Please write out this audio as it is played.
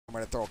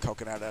gonna throw a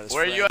coconut at his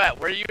Where are you at?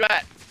 Where are you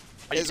at?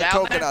 Are There's you a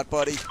down coconut,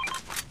 buddy. Look.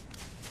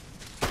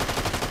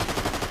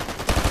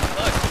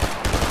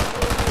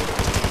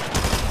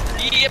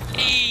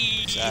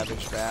 Yippee!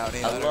 Savage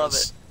bounty. I love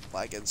it.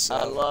 Like it so.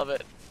 I love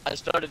it. I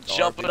started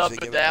jumping up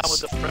and down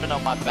with a friend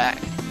on my back.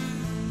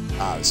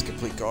 Ah, this is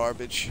complete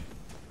garbage.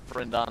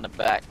 Friend on the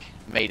back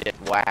made it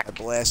whack. I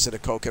blasted a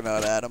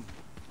coconut at him.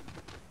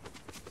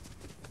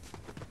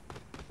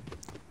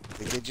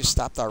 They just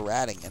stopped our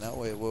ratting, you know?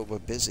 We're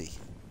busy.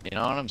 You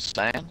know what I'm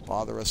saying?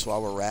 Bother us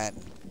while we're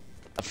ratting.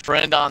 A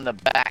friend on the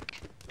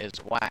back is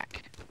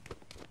whack.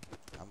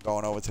 I'm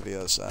going over to the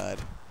other side.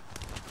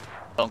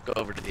 Don't go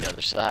over to the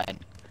other side.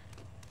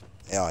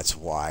 Yeah, it's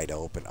wide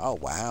open. Oh,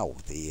 wow.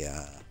 The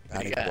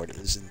bounty board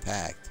is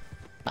intact.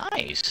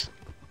 Nice.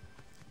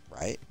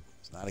 Right? I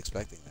was not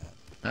expecting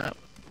that.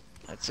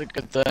 That's a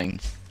good thing.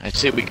 I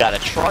see we got a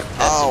truck.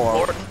 That's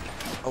important.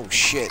 Oh,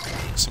 shit.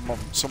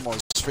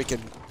 Someone's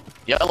freaking...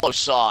 Yellow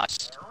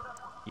sauce.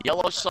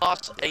 Yellow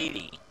sauce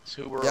 80 is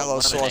who we're Yellow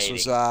sauce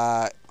was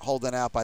holding out by